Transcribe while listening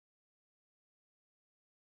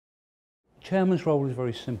chairman's role is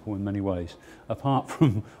very simple in many ways. Apart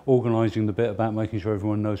from organising the bit about making sure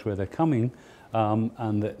everyone knows where they're coming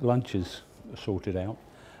and that lunch is sorted out,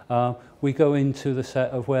 we go into the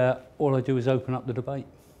set of where all I do is open up the debate.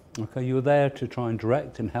 Okay, you're there to try and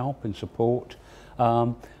direct and help and support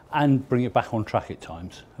and bring it back on track at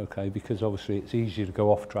times, okay, because obviously it's easier to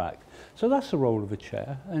go off track. So that's the role of a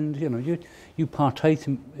chair, and you know, you partake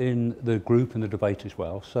in the group and the debate as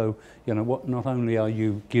well. So you know, what not only are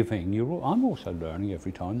you giving, I'm also learning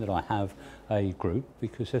every time that I have a group,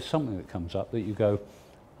 because there's something that comes up that you go,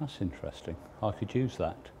 that's interesting, I could use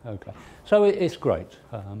that. Okay, so it's great.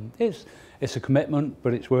 It's a commitment,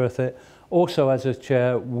 but it's worth it. Also, as a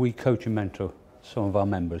chair, we coach and mentor some of our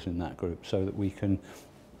members in that group so that we can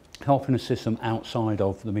help and assist them outside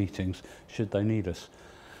of the meetings should they need us.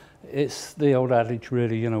 It's the old adage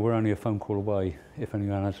really, you know, we're only a phone call away if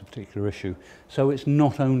anyone has a particular issue. So it's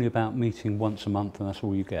not only about meeting once a month and that's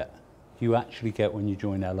all you get. You actually get, when you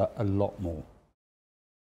join, a lot more.